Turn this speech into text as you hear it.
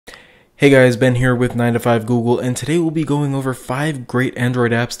Hey guys, Ben here with 9 to 5 Google, and today we'll be going over 5 great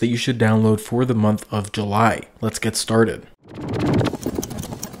Android apps that you should download for the month of July. Let's get started.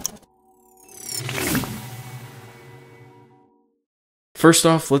 First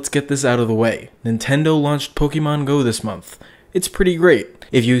off, let's get this out of the way. Nintendo launched Pokemon Go this month. It's pretty great.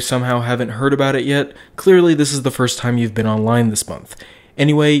 If you somehow haven't heard about it yet, clearly this is the first time you've been online this month.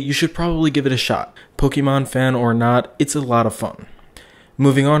 Anyway, you should probably give it a shot. Pokemon fan or not, it's a lot of fun.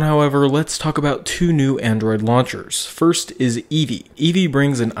 Moving on, however, let's talk about 2 new Android launchers. First is Eevee. Eevee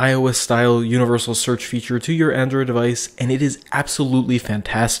brings an iOS-style universal search feature to your Android device, and it is absolutely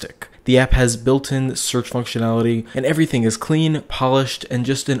fantastic. The app has built-in search functionality, and everything is clean, polished, and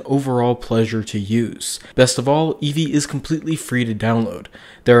just an overall pleasure to use. Best of all, Eevee is completely free to download.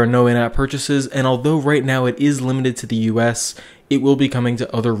 There are no in-app purchases, and although right now it is limited to the US, it will be coming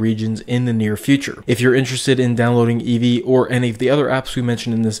to other regions in the near future. If you're interested in downloading Eevee or any of the other apps we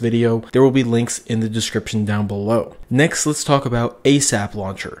mentioned in this video, there will be links in the description down below. Next, let's talk about ASAP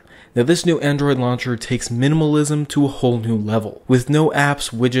Launcher. Now, this new Android launcher takes minimalism to a whole new level. With no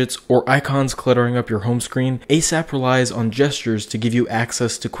apps, widgets, or icons cluttering up your home screen, ASAP relies on gestures to give you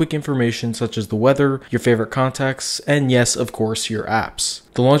access to quick information such as the weather, your favorite contacts, and yes, of course, your apps.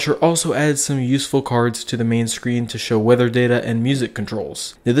 The launcher also adds some useful cards to the main screen to show weather data and music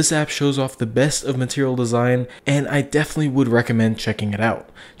controls. Now, this app shows off the best of Material Design, and I definitely would recommend checking it out.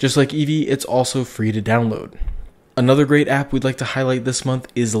 Just like Eevee, it's also free to download. Another great app we'd like to highlight this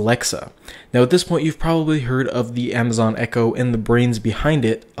month is Alexa. Now, at this point, you've probably heard of the Amazon Echo and the brains behind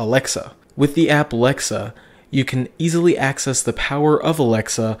it, Alexa. With the app Alexa, you can easily access the power of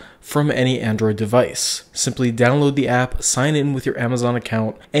Alexa from any Android device. Simply download the app, sign in with your Amazon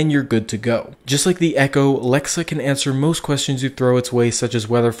account, and you're good to go. Just like the Echo, Alexa can answer most questions you throw its way, such as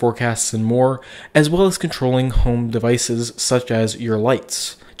weather forecasts and more, as well as controlling home devices such as your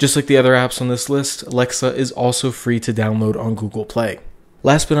lights. Just like the other apps on this list, Alexa is also free to download on Google Play.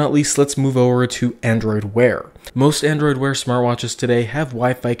 Last but not least, let's move over to Android Wear. Most Android Wear smartwatches today have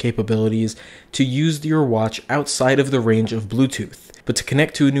Wi-Fi capabilities to use your watch outside of the range of Bluetooth. But to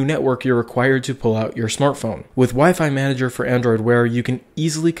connect to a new network, you're required to pull out your smartphone. With Wi-Fi Manager for Android Wear, you can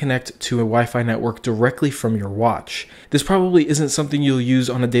easily connect to a Wi-Fi network directly from your watch. This probably isn't something you'll use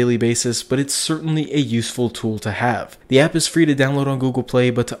on a daily basis, but it's certainly a useful tool to have. The app is free to download on Google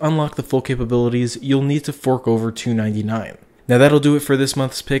Play, but to unlock the full capabilities, you'll need to fork over $2.99. Now, that'll do it for this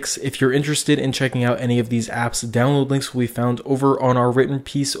month's picks. If you're interested in checking out any of these apps, download links will be found over on our written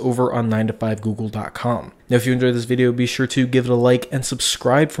piece over on 9to5google.com. Now, if you enjoyed this video, be sure to give it a like and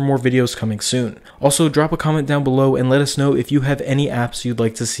subscribe for more videos coming soon. Also, drop a comment down below and let us know if you have any apps you'd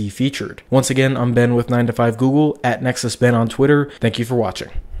like to see featured. Once again, I'm Ben with 9to5Google, at NexusBen on Twitter. Thank you for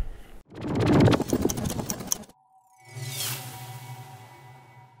watching.